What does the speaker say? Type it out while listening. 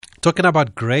Talking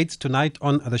about greats, tonight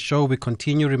on the show, we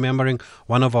continue remembering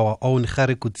one of our own,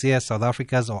 Gerrie Coetzee, South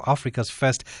Africa's or Africa's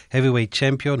first heavyweight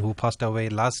champion who passed away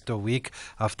last week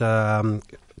after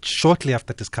shortly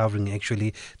after discovering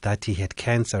actually that he had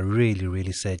cancer. Really,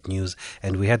 really sad news.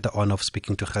 And we had the honor of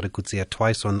speaking to Gerrie Coetzee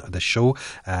twice on the show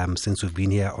since we've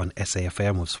been here on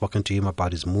SAFM. We've spoken to him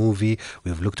about his movie.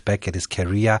 We've looked back at his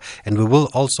career. And we will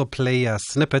also play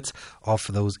snippets of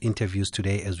those interviews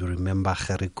today as we remember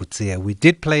Gerrie Coetzee. We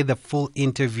did play the full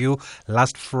interview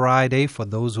last Friday for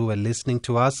those who were listening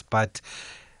to us, but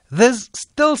there's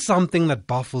still something that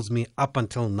baffles me up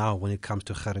until now when it comes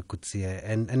to Gerrie Coetzee,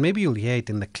 and maybe you'll hear it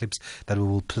in the clips that we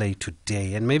will play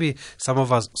today. And maybe some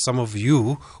of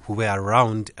you who were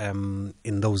around in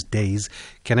those days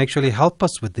can actually help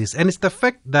us with this. And it's the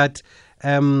fact that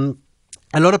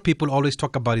a lot of people always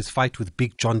talk about his fight with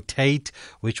Big John Tate,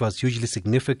 which was hugely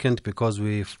significant because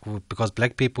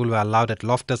black people were allowed at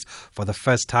Loftus for the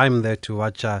first time there to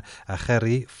watch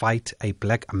Gerrie fight a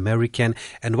black American.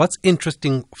 And what's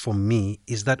interesting for me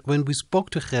is that when we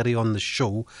spoke to Gerrie on the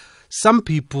show, some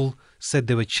people said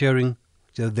they were cheering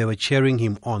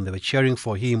him on, they were cheering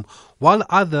for him, while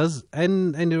others,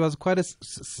 and it was quite a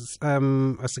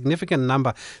significant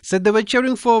number, said they were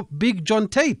cheering for Big John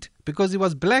Tate because he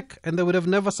was black and they would have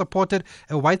never supported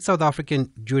a white South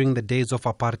African during the days of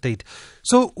apartheid.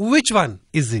 So which one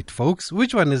is it, folks?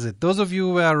 Which one is it? Those of you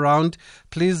who were around,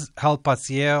 please help us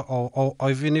here, or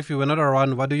even if you were not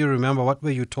around, what do you remember? What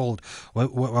were you told?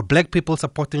 Were black people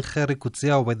supporting Gerrie Coetzee,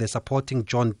 or were they supporting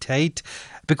John Tate?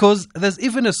 Because there's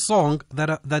even a song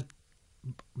that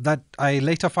I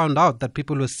later found out that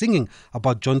people were singing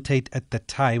about John Tate at the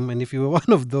time. And if you were one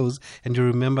of those and you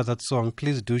remember that song,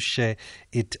 please do share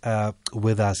it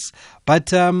with us. But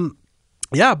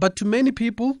but to many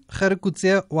people, Gerrie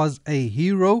Coetzee was a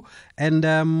hero. And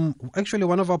actually,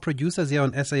 one of our producers here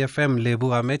on SAFM,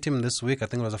 Lebu, I met him this week. I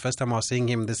think it was the first time I was seeing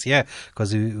him this year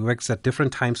because he works at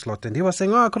different time slot. And he was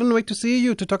saying, I couldn't wait to see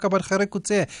you to talk about Gerrie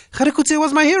Coetzee. Gerrie Coetzee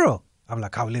was my hero. I'm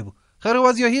like, how, Lebu? Gerrie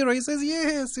was your hero? He says,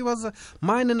 yes, he was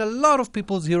mine and a lot of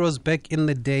people's heroes back in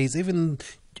the days, even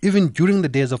during the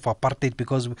days of apartheid,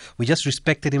 because we just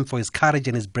respected him for his courage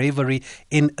and his bravery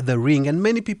in the ring. And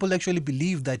many people actually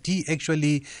believe that he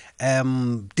actually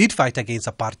did fight against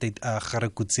apartheid, Gerrie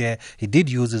Coetzee. He did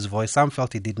use his voice. Some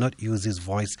felt he did not use his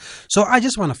voice. So I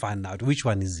just want to find out, which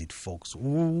one is it, folks?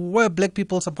 Were black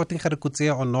people supporting Gerrie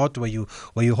Coetzee or not? Were you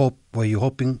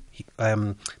hoping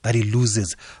that he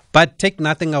loses? But take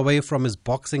nothing away from his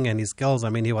boxing and his skills. I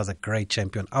mean, he was a great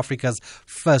champion. Africa's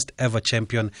first ever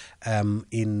champion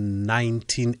in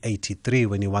 1983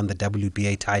 when he won the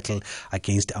WBA title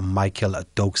against Michael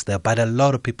Dokes there. But a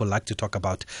lot of people like to talk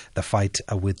about the fight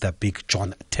with the Big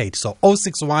John Tate. So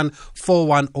 061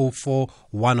 4104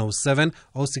 107,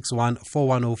 061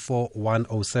 4104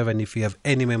 107. If you have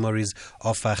any memories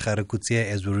of Gerrie Coetzee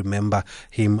as we remember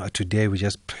him today, we're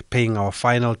just paying our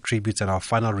final tributes and our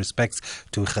final respects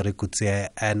to Gerrie Coetzee.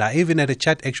 And I even had a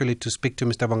chat actually to speak to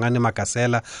Mr. Bongani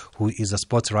Makasela, who is a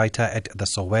sports writer at the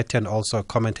Sowetan and also a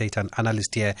commentator and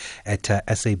analyst here at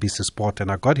SABC Sport. And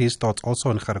I got his thoughts also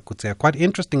on Gerrie Coetzee. Quite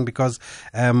interesting because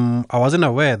I wasn't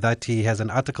aware that he has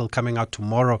an article coming out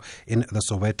tomorrow in the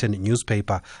Sowetan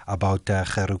newspaper about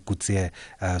Gerrie Coetzee.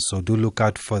 So do look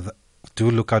out for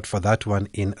that one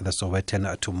in the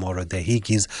Sowetan tomorrow. There he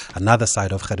gives another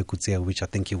side of Gerrie Coetzee, which I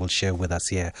think he will share with us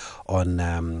here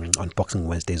on Boxing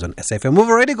Wednesdays on SAFM. We've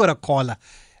already got a caller.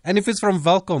 And if it's from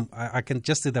Welkom, I can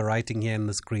just see the writing here in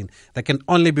the screen. There can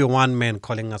only be one man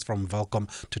calling us from Welkom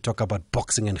to talk about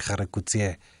boxing and Gerrie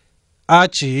Coetzee.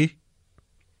 Archie.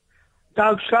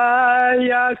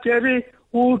 Dakshaya Keri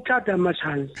utata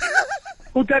mashans.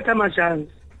 Utata mashans.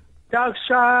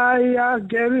 Dakshaya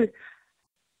Keri.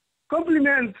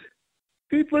 Compliments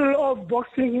people of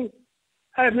boxing.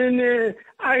 I mean,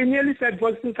 I nearly said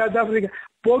boxing South Africa.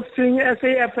 Boxing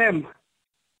SAFM.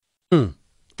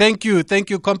 Thank you.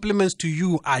 Compliments to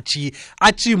you, Archie.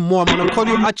 Archie Moore. I'm going to call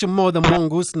you Archie Moore the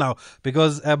mongoose now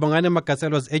because Bongani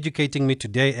Makasela was educating me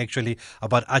today actually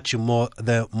about Archie Moore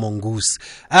the mongoose.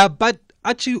 But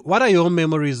Archie, what are your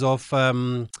memories of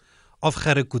Gerrie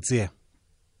Coetzee?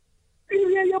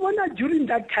 Yeah, during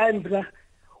that time, brother,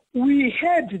 we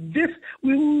had this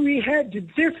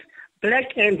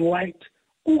black and white,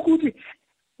 which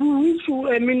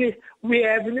I mean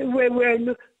we're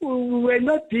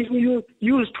not being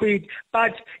used to it,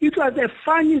 but it was a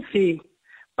funny thing.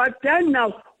 But then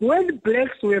now, when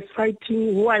blacks were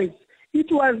fighting whites,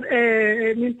 it was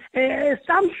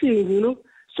something, you know.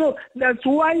 So that's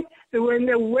why when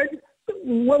I was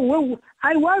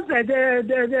at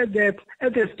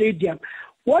the stadium,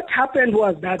 what happened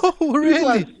was that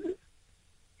really?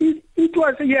 it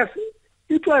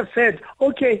it was said,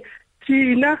 okay,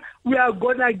 Tina, we are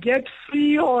gonna get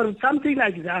free or something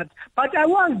like that. But I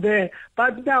was there.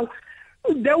 But now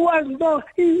there was no.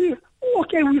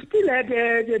 Okay, we still had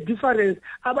a difference.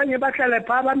 But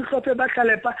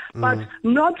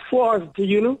not forced,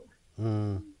 you know.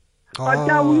 But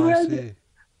now we were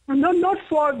not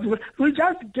forced. We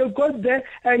just got there,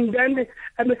 and then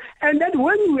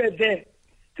when we were there,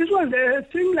 this was a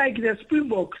thing like the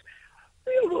Springboks.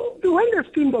 When the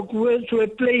Springboks were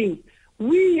playing,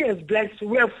 we as blacks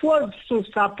were forced to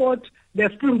support the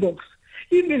Springboks.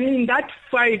 Even in that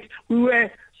fight, we were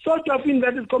sort of,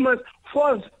 inverted commas,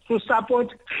 forced to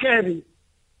support Harry.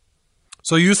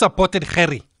 So you supported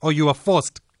Harry, or you were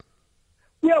forced?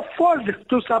 We were forced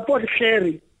to support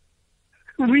Harry.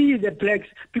 We, the blacks,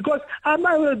 because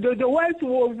the whites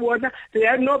were, they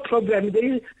had no problem.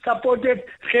 They supported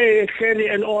Harry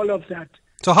and all of that.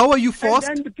 So how were you forced?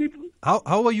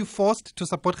 How were you forced to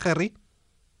support Harry?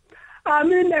 I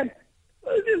mean, there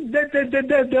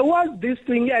was this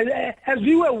thing, as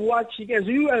we were watching,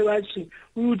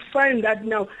 we would find that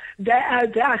now the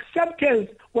acceptance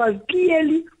was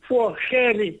clearly for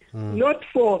Harry, not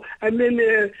for,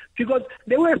 because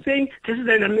they were saying, this is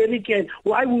an American,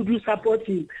 why would you support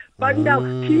him? But now,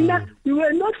 Tina, we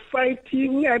were not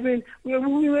fighting, we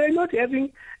were not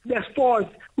having the sports.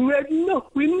 We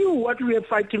knew what we were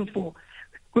fighting for.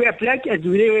 We are black and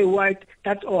we were white,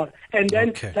 that's all. And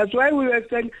then that's why we were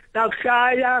saying that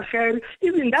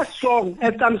even that song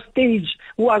at some stage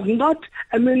was not,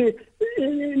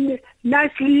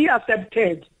 nicely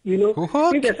accepted, you know,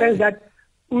 in the sense that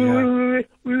we were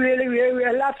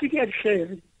laughing at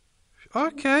Harry.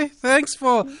 Okay, thanks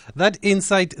for that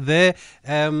insight there.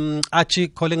 Archie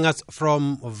calling us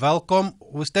from Welkom.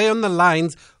 We'll stay on the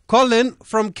lines. Colin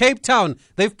from Cape Town.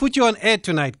 They've put you on air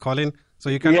tonight, Colin. So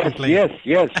you can't complain.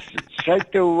 Yes.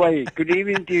 Straight away. Good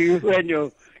evening to you and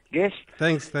your guest.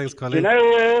 Thanks, Colin.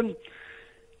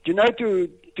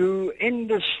 To end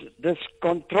this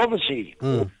controversy,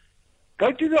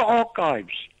 go to the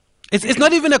archives. It's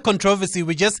not even a controversy.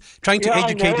 We're just trying to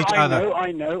educate each other.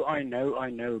 I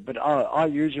know. But I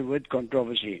use the word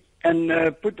controversy and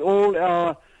put all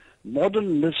our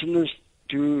modern listeners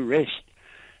to rest.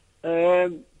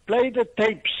 Play the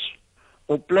tapes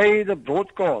or play the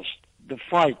broadcast. The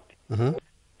fight,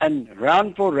 and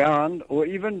round for round, or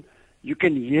even you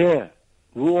can hear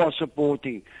who are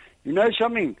supporting. You know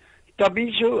something,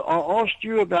 Tabiso, I asked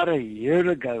you about a year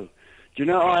ago. Do you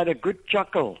know, I had a good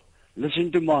chuckle.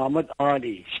 Listen to Muhammad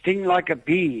Ali, sting like a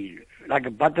bee, like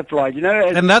a butterfly. You know,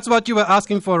 and that's what you were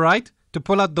asking for, right? To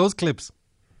pull out those clips.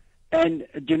 And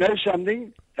do you know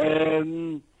something?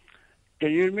 Can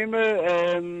you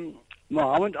remember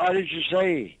Muhammad Ali used to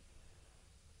say,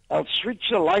 I'll switch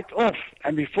the light off,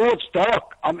 and before it's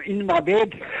dark, I'm in my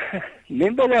bed.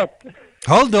 Remember that?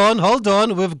 Hold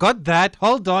on. We've got that.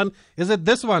 Hold on. Is it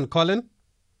this one, Colin?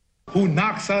 Who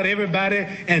knocks out everybody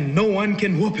and no one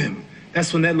can whoop him.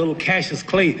 That's when that little Cassius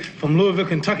Clay from Louisville,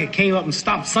 Kentucky came up and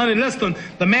stopped Sonny Liston,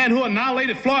 the man who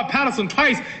annihilated Floyd Patterson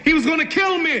twice. He was going to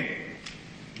kill me.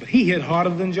 But he hit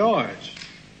harder than George.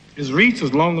 His reach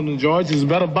was longer than George. He's a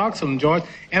better boxer than George.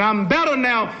 And I'm better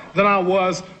now than I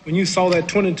was when you saw that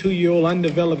 22-year-old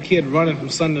undeveloped kid running from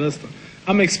Sonny Liston.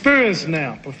 I'm experienced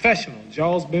now, professional.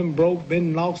 Jaw's been broke,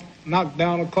 been knocked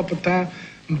down a couple of times.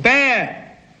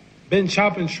 Bad. Been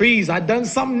chopping trees. I done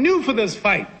something new for this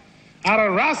fight. I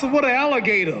done wrestled with an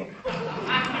alligator.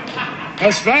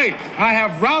 That's right. I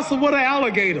have wrestled with an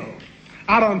alligator.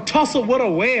 I done tussled with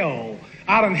a whale.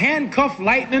 I done handcuffed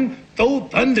lightning, throw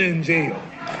thunder in jail.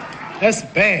 That's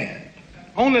bad.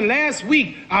 Only last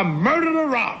week, I murdered a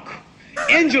rock,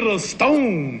 injured a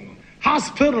stone,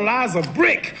 hospitalized a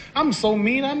brick. I'm so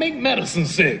mean, I make medicine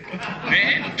sick.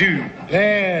 Man, dude.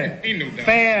 Bad. Ain't no doubt.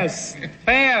 Fast.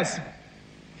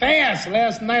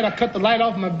 Last night, I cut the light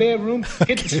off my bedroom,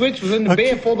 hit the switch, was in the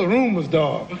bed before the room was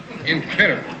dark.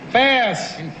 Incredible.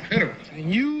 Fast. Incredible.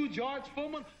 And you, George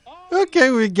Foreman...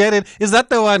 Okay, we get it. Is that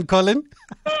the one, Colin?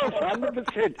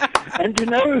 100%. And you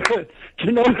know,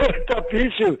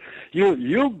 Tapisu,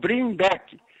 you bring back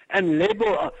and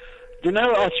Lebo.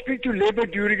 I speak to Lebo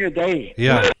during the day.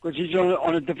 Yeah. Because he's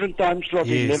on a different time slot,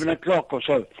 Yes. 11 o'clock or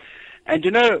so. And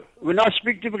when I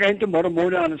speak to him again tomorrow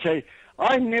morning, and I say,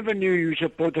 I never knew you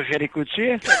supported Gerrie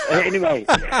Coetzee. Anyway.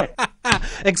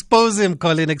 Expose him,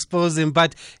 Colin, expose him.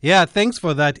 But yeah, thanks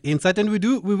for that insight. And we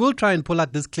will try and pull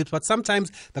out these clips, but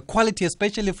sometimes the quality,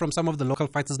 especially from some of the local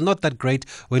fights, is not that great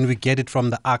when we get it from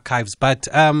the archives. But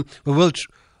we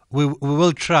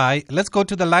will try. Let's go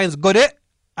to the lines. Gode.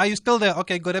 Are you still there?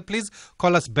 Okay, good. Please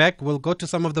call us back. We'll go to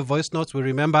some of the voice notes. We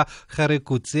remember Gerrie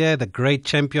Coetzee, the great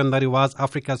champion that he was,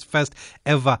 Africa's first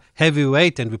ever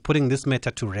heavyweight, and we're putting this matter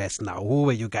to rest now. Who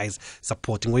were you guys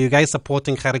supporting? Were you guys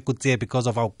supporting Gerrie Coetzee because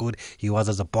of how good he was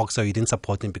as a boxer? You didn't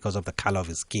support him because of the color of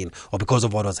his skin or because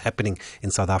of what was happening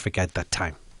in South Africa at that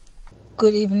time?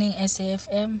 Good evening,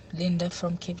 SAFM. Linda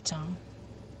from Cape Town.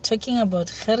 Talking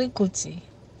about Gerrie Coetzee.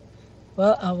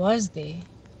 Well, I was there.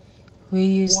 We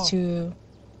used to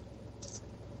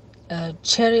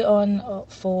cherry on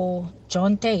for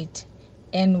John Tate,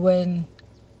 and when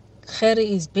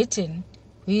Gerrie is beaten,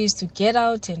 we used to get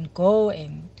out and go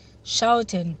and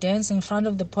shout and dance in front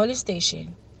of the police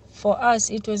station. For us,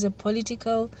 it was a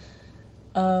political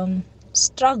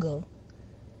struggle.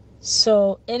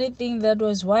 So anything that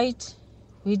was white,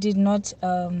 we did not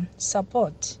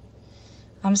support.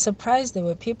 I'm surprised there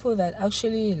were people that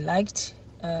actually liked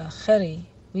Gerrie.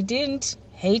 We didn't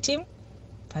hate him,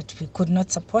 but we could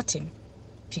not support him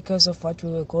because of what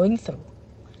we were going through.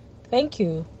 Thank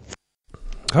you.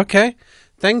 Okay,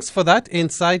 thanks for that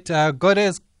insight. Gode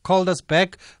has called us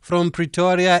back from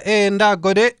Pretoria. And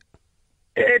Gode.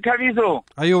 Hey, Taviso.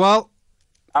 Are you well?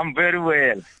 I'm very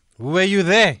well. Were you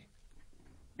there?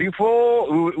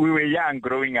 Before we were young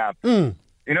growing up,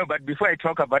 but before I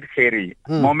talk about Gerrie,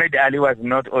 Muhammad Ali was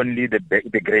not only the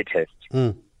greatest,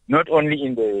 not only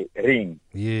in the ring,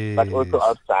 but also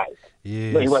outside.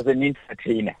 Yes. No, he was an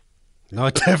entertainer.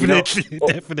 No, definitely,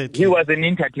 definitely. He was an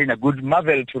entertainer, good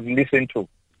marvel to listen to,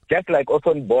 just like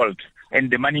Usain Bolt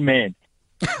and the Money Man.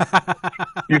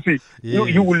 You see,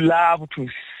 you will love to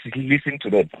listen to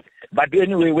them. But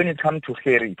anyway, when it comes to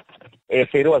Gerrie,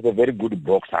 Gerrie was a very good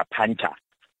boxer, puncher.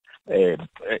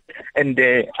 And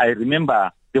I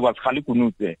remember there was Kali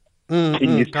Kunutse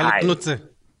in his time.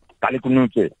 Kali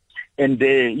Kunutse. And,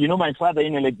 my father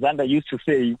in Alexander used to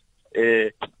say,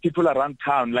 people around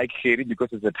town like Gerrie because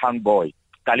he's a town boy.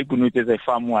 Kali Kunutse is a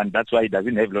farm one, that's why he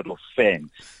doesn't have a lot of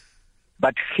fans.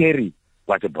 But Gerrie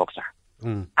was a boxer.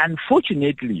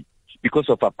 Unfortunately, because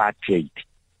of apartheid,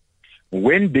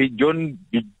 when John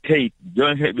Tate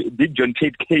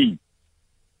came,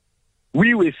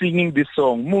 we were singing this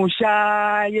song,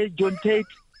 Musha, John Tate,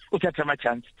 utatama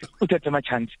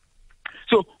chance.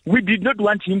 So we did not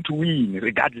want him to win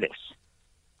regardless.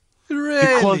 Really?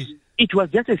 Because it was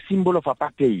just a symbol of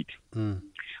apartheid.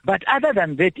 But other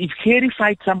than that, if Gerrie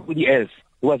fights somebody else,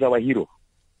 he was our hero.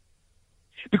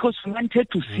 Because we wanted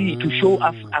to show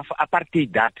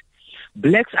apartheid that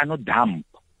blacks are not dumb.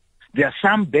 There are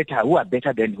some who are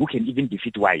better than who can even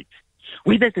defeat whites,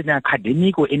 whether it's an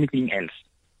academic or anything else.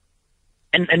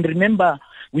 And remember,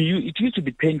 it used to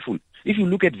be painful. If you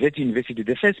look at Wits University,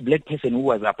 the first black person who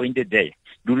was appointed there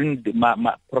during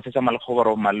Professor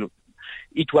Malkhobaro Malu,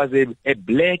 it was a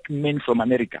black man from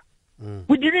America.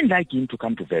 We didn't like him to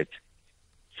come to Wits.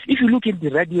 If you look at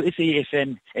the radio,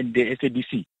 SAFM and the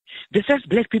SABC, the first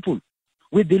black people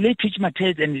were the late Teach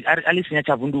Matez and Alice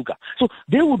Nyachavunduka. So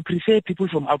they would prefer people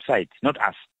from outside, not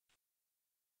us.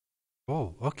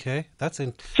 Oh, okay. That's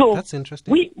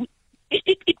interesting.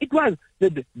 It was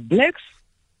the blacks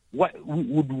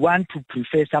would want to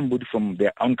prefer somebody from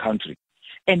their own country,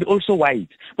 and also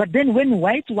whites. But then when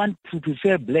whites want to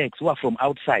prefer blacks who are from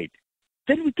outside,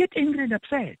 then we get angry and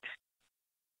upset.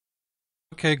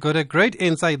 Okay, got a great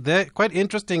insight there. Quite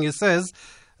interesting. He says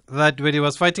that when he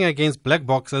was fighting against black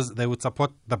boxers, they would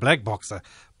support the black boxer.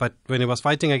 But when he was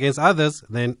fighting against others,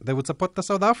 then they would support the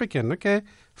South African. Okay,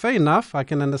 fair enough. I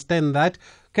can understand that.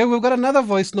 Okay, we've got another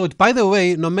voice note. By the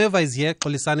way, Nomeva is here,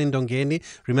 Kolisani Ndongeni.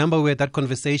 Remember we had that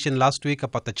conversation last week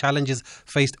about the challenges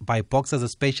faced by boxers,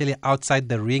 especially outside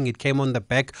the ring. It came on the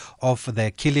back of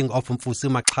the killing of Mfusi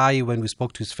Makhai when we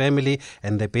spoke to his family,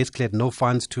 and they basically had no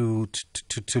funds to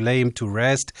lay him to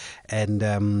rest.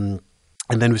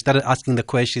 And then we started asking the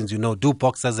questions, do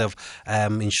boxers have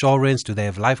insurance? Do they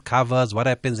have life covers? What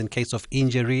happens in case of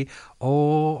injury?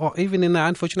 Or even in an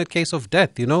unfortunate case of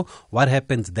death, what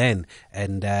happens then?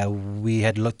 And we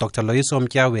had Dr. Loyiso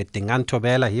Mkya, we had Tingan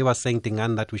Tobela. He was saying,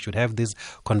 Tingan, that we should have these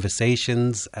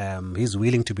conversations. He's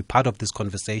willing to be part of this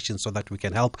conversation so that we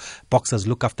can help boxers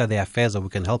look after their affairs, or we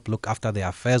can help look after the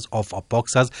affairs of our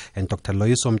boxers. And Dr.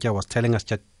 Loyiso Mkya was telling us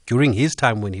that during his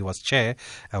time when he was chair,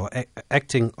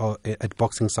 acting at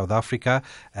Boxing South Africa,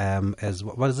 as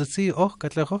what does it say?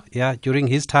 Katlego? Yeah, during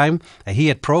his time, he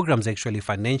had programs, actually,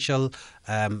 financial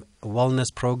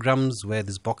wellness programs, where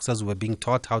these boxers were being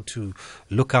taught how to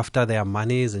look after their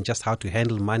monies and just how to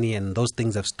handle money, and those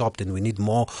things have stopped, and we need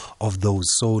more of those.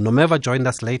 So Nomeva joined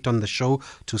us late on the show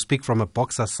to speak from a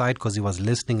boxer's side because he was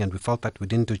listening, and we felt that we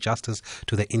didn't do justice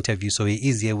to the interview. So he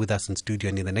is here with us in studio,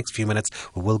 and in the next few minutes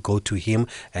we will go to him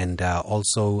and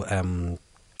also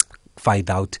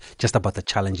find out just about the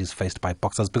challenges faced by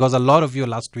boxers, because a lot of you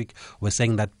last week were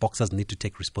saying that boxers need to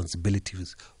take responsibility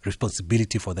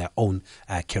for their own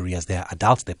careers. They're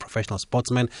adults, they're professional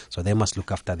sportsmen, so they must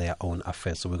look after their own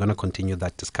affairs. So we're going to continue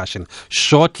that discussion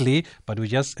shortly, but we're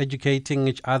just educating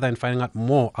each other and finding out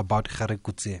more about Gerrie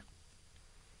Coetzee.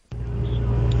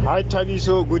 Hi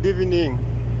Thabiso, good evening.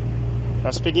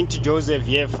 I'm speaking to Joseph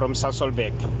here from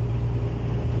Sasolburg.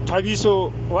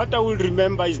 Thabiso, what I will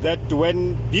remember is that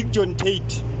when Big John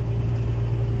Tate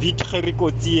beat Gerrie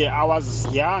Coetzee, I was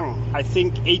young, I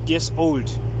think 8 years old.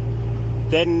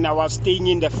 Then I was staying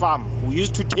in the farm. We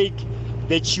used to take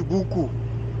the Chibuku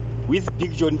with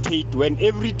Big John Tate. When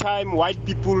every time white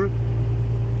people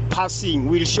passing,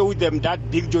 we'll show them that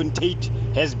Big John Tate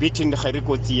has beaten Gerrie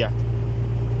Coetzee.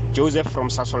 Joseph from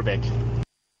Sasolburg.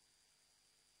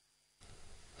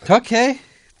 Okay.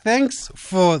 Thanks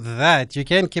for that. You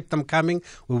can keep them coming.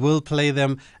 We will play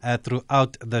them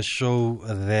throughout the show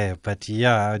there. But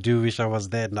yeah, I do wish I was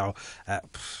there now.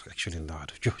 Actually, no, I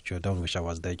don't wish I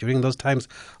was there. During those times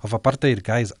of apartheid,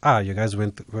 guys,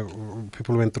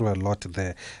 people went through a lot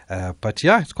there. But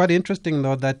yeah, it's quite interesting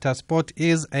though that sport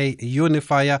is a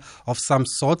unifier of some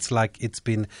sorts, like it's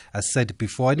been said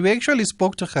before. And we actually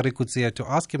spoke to Gerrie Coetzee to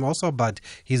ask him also about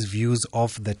his views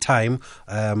of the time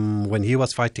when he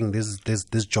was fighting this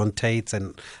John Tate,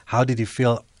 and how did he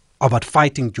feel about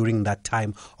fighting during that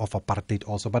time of apartheid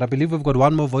also. But I believe we've got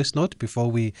one more voice note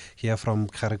before we hear from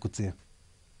Gerrie Coetzee.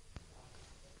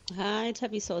 Hi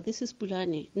Thabiso, this is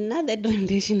Pulani. Not that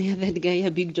donation here, that guy,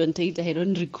 Big John Tate, I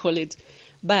don't recall it.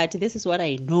 But this is what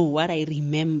I know, what I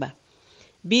remember.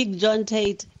 Big John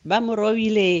Tate,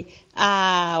 Bamorowile,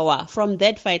 from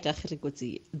that fight, Gerrie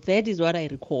Coetzee. That is what I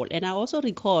recall. And I also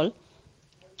recall,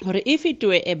 or if it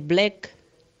were a black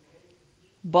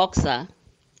boxer,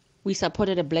 we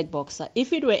supported a black boxer.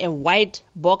 If it were a white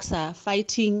boxer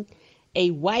fighting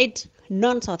a white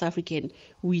non-South African,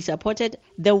 we supported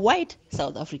the white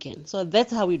South African. So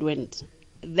that's how it went.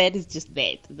 That is just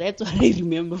that. That's what I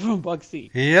remember from boxing.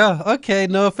 Yeah, okay,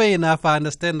 no, fair enough. I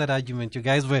understand that argument. You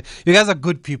guys are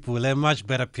good people. They're much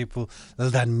better people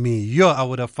than me. I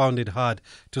would have found it hard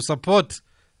to support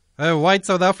a white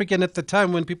South African at the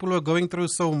time when people were going through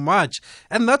so much.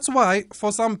 And that's why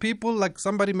for some people, like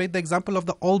somebody made the example of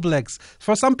the All Blacks,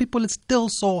 for some people it's still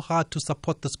so hard to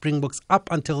support the Springboks up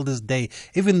until this day,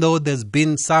 even though there's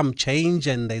been some change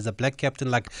and there's a black captain,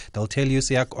 like they'll tell you,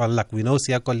 like we know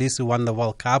Siya Kolisi won the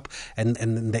World Cup, and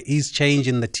there is change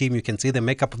in the team. You can see the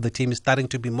makeup of the team is starting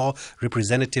to be more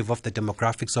representative of the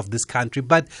demographics of this country.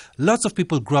 But lots of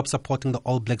people grew up supporting the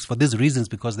All Blacks for these reasons,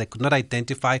 because they could not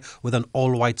identify with an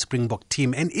all-white Springbok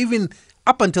team. And even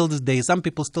up until this day, some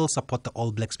people still support the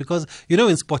All Blacks because,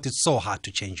 in sport, it's so hard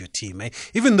to change your team.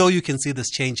 Even though you can see this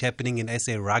change happening in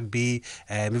SA Rugby,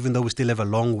 even though we still have a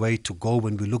long way to go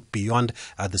when we look beyond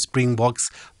the Springboks,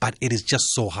 but it is just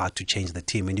so hard to change the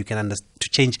team. And you can to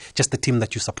change just the team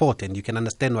that you support. And you can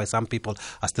understand why some people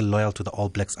are still loyal to the All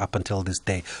Blacks up until this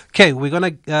day. Okay, we're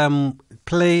going to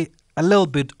play a little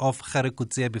bit of Gerrie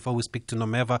Coetzee before we speak to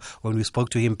Nomeva, when we spoke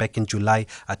to him back in July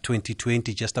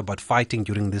 2020, just about fighting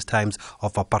during these times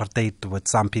of apartheid, with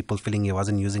some people feeling he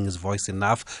wasn't using his voice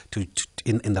enough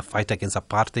in the fight against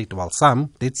apartheid, while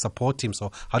some did support him.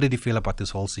 So how did he feel about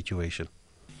this whole situation?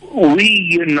 We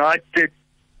united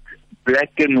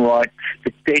black and white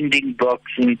attending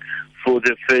boxing for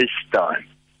the first time.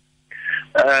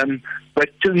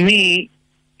 But to me,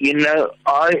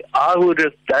 I would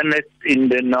have done it in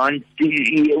the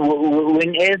 90s.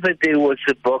 Whenever there was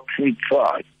a boxing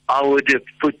fight, I would have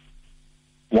put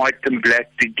white and black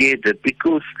together,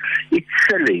 because it's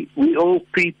silly. We all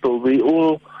people. We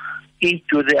all eat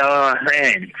with our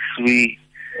hands. We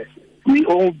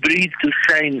all breathe the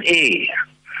same air.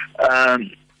 I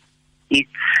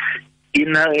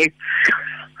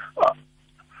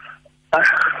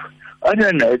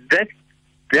don't know.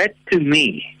 That to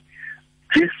me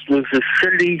just was a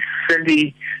silly,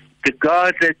 the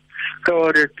guy that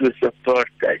started with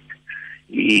apartheid,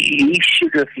 he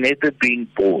should have never been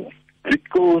born.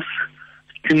 Because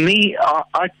to me,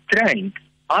 I trained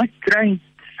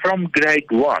from grade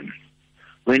 1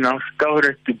 when I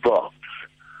started to box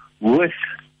with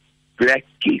black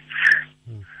kids.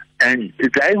 And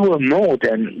they were more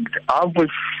than, I was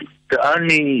the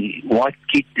only white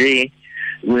kid there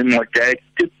when my dad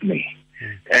took me.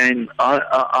 And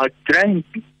I trained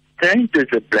as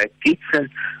a black kid, and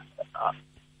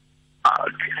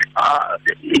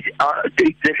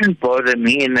it doesn't bother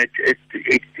me, and it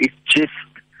just,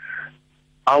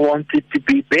 I wanted to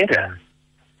be better.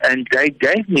 And they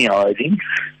gave me hidings.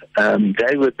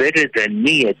 They were better than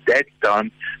me at that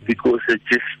time because I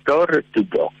just started to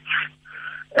box.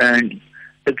 And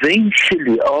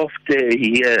eventually, after a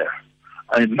year,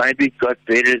 I maybe got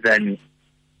better than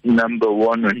number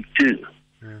 1 and 2.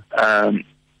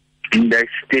 And I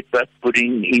step up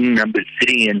putting in number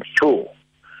 3 and 4.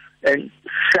 And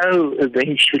so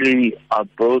eventually I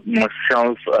built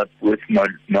myself up with my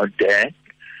dad.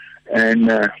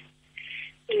 And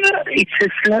it's a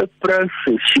slow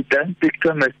process. You don't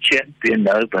become a champion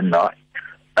overnight.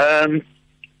 And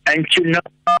you're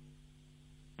not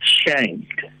ashamed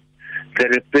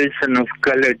that a person of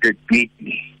color did beat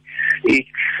me.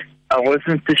 I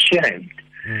wasn't ashamed.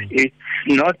 It's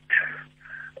not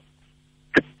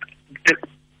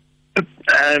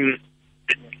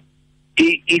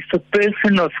if a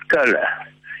person of color,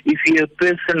 if you're a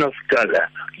person of color,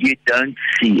 you don't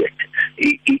see it.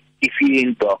 If you're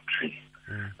in boxing,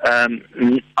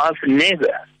 I've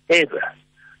never, ever,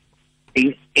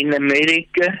 in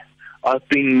America, I've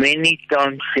been many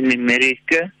times in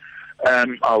America,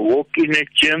 I walk in a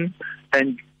gym,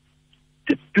 and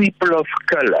the people of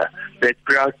color, they're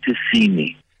proud to see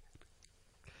me.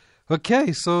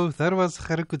 Okay, so that was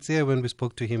Gerrie Coetzee when we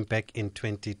spoke to him back in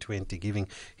 2020, giving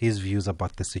his views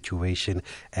about the situation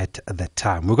at the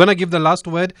time. We're going to give the last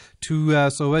word to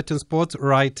Sowetan sports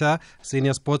writer,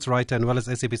 senior sports writer, and well as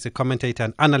SABC commentator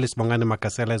and analyst Bongani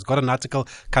Makasela. He's got an article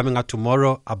coming out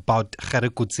tomorrow about Gerrie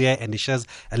Coetzee, and he shares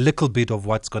a little bit of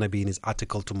what's going to be in his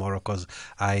article tomorrow, because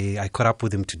I caught up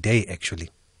with him today, actually.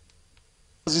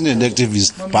 He wasn't an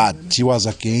activist, but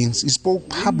he spoke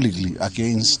publicly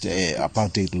against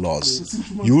apartheid laws.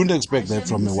 You wouldn't expect that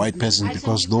from a white person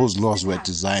because those laws were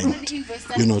designed,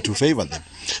 to favor them.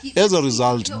 As a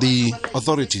result, the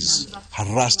authorities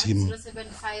harassed him.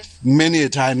 Many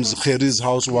times, Gerrie's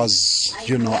house was,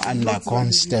 under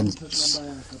constant,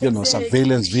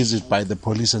 surveillance visit by the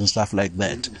police and stuff like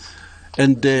that.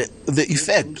 And the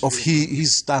effect of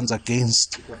his stance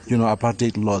against,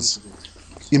 apartheid laws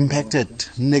impacted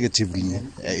negatively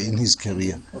in his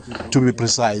career. To be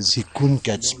precise, he couldn't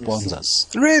get sponsors.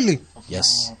 Really?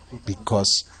 Yes,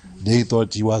 because they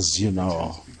thought he was,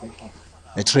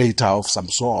 a traitor of some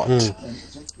sort.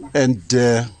 And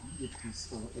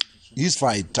his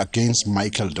fight against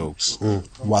Michael Dokes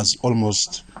was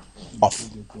almost off.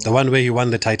 The one where he won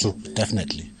the title?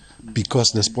 Definitely.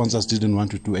 Because the sponsors didn't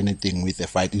want to do anything with a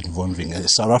fight involving a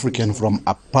South African from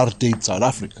apartheid South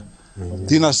Africa.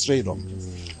 Tina Stradom,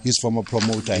 his former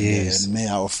promoter and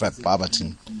mayor of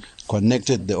Barberton,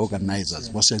 connected the organizers,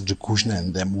 Bosedri Kushner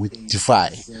and them, with Defy.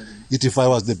 Defy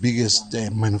was the biggest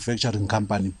manufacturing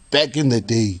company back in the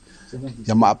day.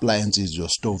 Your appliances, your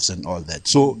stoves and all that.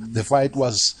 So the fight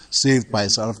was saved by a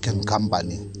South African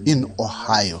company in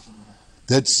Ohio.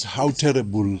 That's how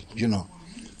terrible,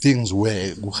 things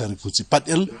were. But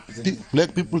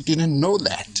black people didn't know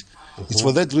that. It's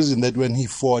for that reason that when he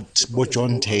fought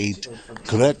John Tate,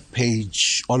 Greg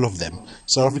Page, all of them, black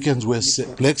South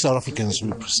Africans, to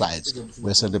be precise,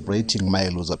 were celebrating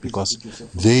Mayeluza because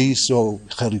they saw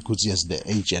Gerrie Coetzee as the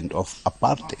agent of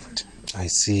apartheid. I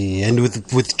see. And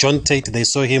with John Tate, they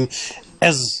saw him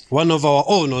as one of our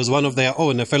own, or as one of their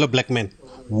own, a fellow black man.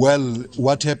 Well,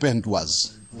 what happened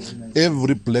was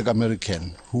every black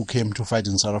American who came to fight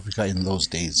in South Africa in those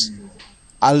days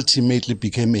ultimately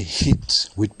became a hit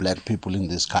with black people in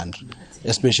this country,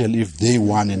 especially if they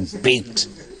won and beat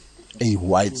a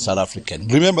white South African.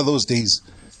 Remember those days,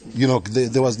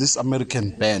 there was this American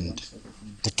band,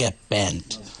 the Gap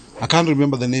Band. I can't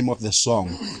remember the name of the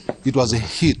song. It was a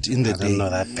hit in the day. I don't know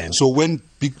that band. So when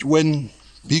Big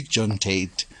John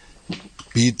Tate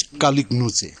beat Kalik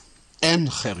Nutse and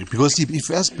Gerrie, because he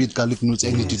first beat Kalik Nutse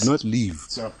and he did not leave.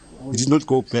 He did not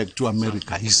go back to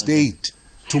America. He stayed.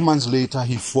 2 months later,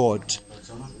 he fought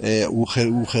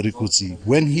Gerrie Coetzee.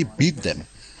 When he beat them,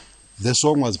 the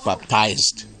song was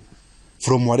baptized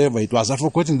from whatever it was. I've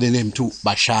forgotten the name too.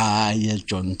 Bashaya,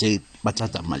 John Tate,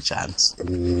 Batata Machans.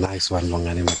 Nice one,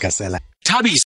 Bongani Makasela. Tabby's